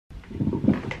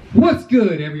What's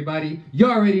good, everybody?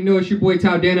 You already know it's your boy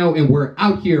Taudano, and we're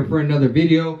out here for another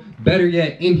video. Better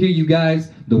yet, in here, you guys,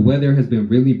 the weather has been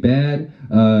really bad,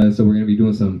 so we're gonna be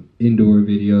doing some indoor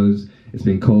videos. It's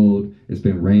been cold, it's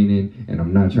been raining, and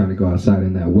I'm not trying to go outside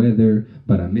in that weather,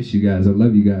 but I miss you guys. I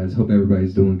love you guys. Hope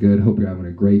everybody's doing good. Hope you're having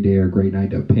a great day or a great night,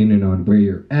 depending on where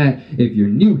you're at. If you're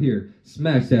new here,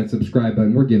 smash that subscribe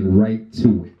button. We're getting right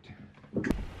to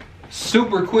it.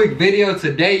 Super quick video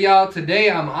today, y'all.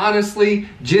 Today I'm honestly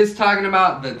just talking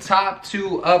about the top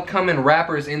 2 upcoming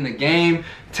rappers in the game.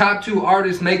 Top 2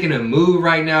 artists making a move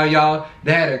right now, y'all.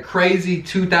 They had a crazy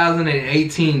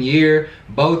 2018 year.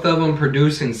 Both of them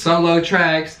producing solo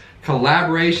tracks,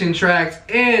 collaboration tracks,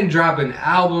 and dropping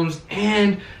albums,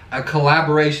 and a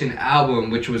collaboration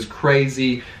album, which was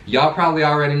crazy. Y'all probably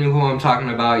already knew who I'm talking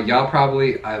about. Y'all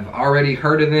probably, I've already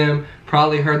heard of them,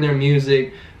 probably heard their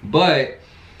music, but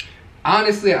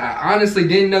honestly, I honestly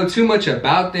didn't know too much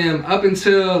about them up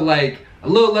until like a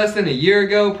little less than a year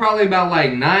ago. Probably about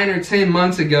like 9 or 10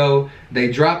 months ago,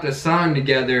 they dropped a song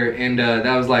together, and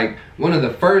that was like one of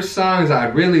the first songs I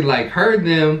really like heard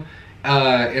them.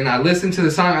 And I listened to the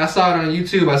song. I saw it on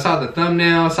YouTube. I saw the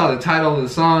thumbnail, I saw the title of the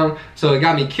song, so it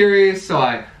got me curious. So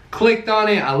I clicked on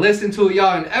it, I listened to it,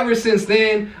 y'all, and ever since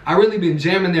then I really been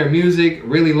jamming their music,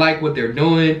 really like what they're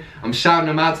doing. I'm shouting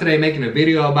them out today, making a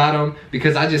video about them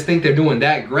because I just think they're doing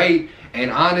that great. And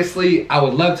honestly, I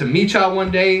would love to meet y'all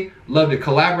one day, love to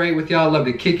collaborate with y'all, love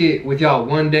to kick it with y'all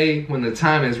one day when the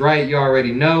time is right. You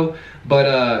already know.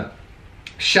 But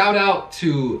shout out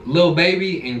to Lil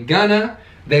Baby and Gunna.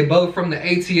 They both from the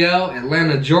ATL,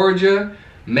 Atlanta, Georgia,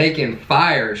 making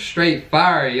fire, straight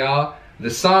fire, y'all. The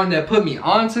song that put me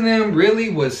onto them really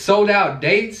was Sold Out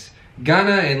Dates.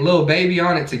 Gunna and Lil Baby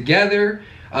on it together.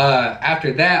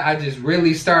 After that, I just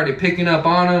really started picking up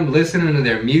on them, listening to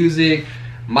their music.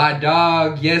 My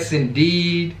Dog, Yes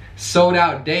Indeed, Sold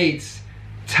Out Dates,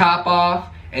 Top Off.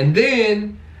 And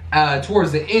then,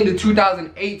 towards the end of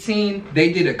 2018,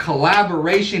 they did a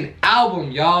collaboration album,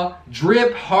 y'all.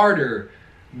 Drip Harder,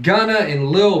 Gunna and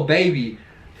Lil Baby.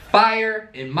 Fire,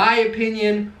 in my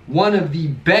opinion, one of the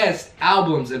best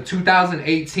albums of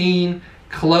 2018.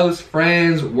 Close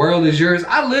Friends, World Is Yours.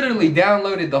 I literally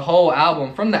downloaded the whole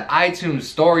album from the iTunes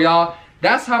store, y'all.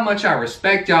 That's how much I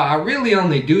respect y'all. I really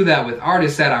only do that with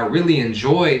artists that I really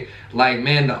enjoy. Like,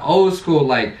 man, the old school,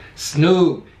 like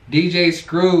Snoop, DJ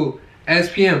Screw,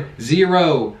 SPM,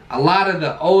 Zero, a lot of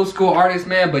the old school artists,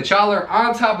 man. But y'all are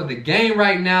on top of the game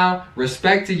right now.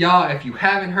 Respect to y'all. If you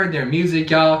haven't heard their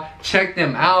music, y'all, check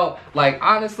them out. Like,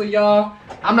 honestly, y'all,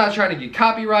 I'm not trying to get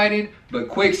copyrighted, but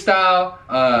quick style,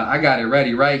 I got it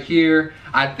ready right here.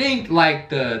 I think like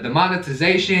the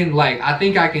monetization, like I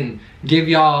think I can give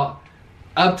y'all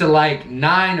up to like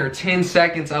 9 or 10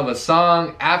 seconds of a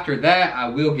song. After that, I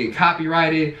will get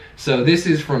copyrighted. So this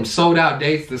is from Sold Out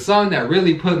Dates, the song that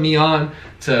really put me on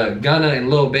to Gunna and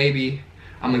Lil Baby.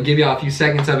 I'm gonna give y'all a few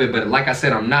seconds of it, but like I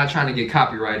said, I'm not trying to get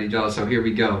copyrighted, y'all, so here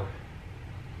we go.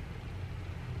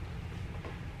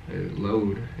 It'll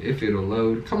load, if it'll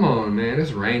load. Come on, man,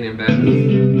 it's raining back.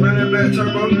 Run that back,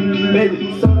 turbo.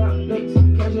 Baby, sold out dates,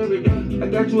 cash every day. I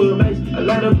got you a mace, a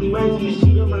lot of blue rays. You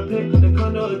cheat on my pet, the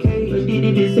condo a cage. But did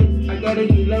it this sex, I gotta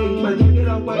get laid. My jacket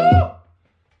on white.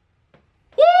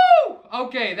 Woo!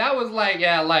 Okay, that was like,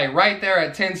 yeah, like right there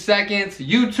at 10 seconds.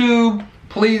 YouTube,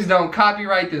 please don't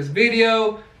copyright this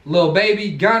video. Lil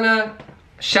Baby, Gunna,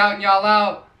 shouting y'all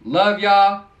out. Love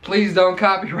y'all. Please don't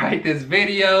copyright this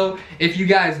video. If you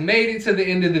guys made it to the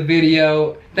end of the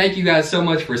video, thank you guys so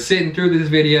much for sitting through this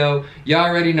video. You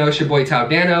already know it's your boy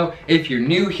Taudano. If you're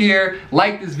new here,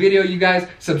 like this video, you guys.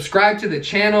 Subscribe to the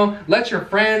channel. Let your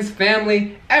friends,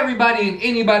 family, everybody and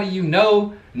anybody you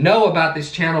know about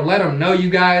this channel. Let them know,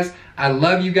 you guys. I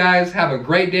love you guys. Have a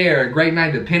great day or a great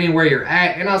night, depending where you're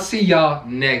at. And I'll see y'all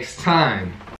next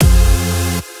time.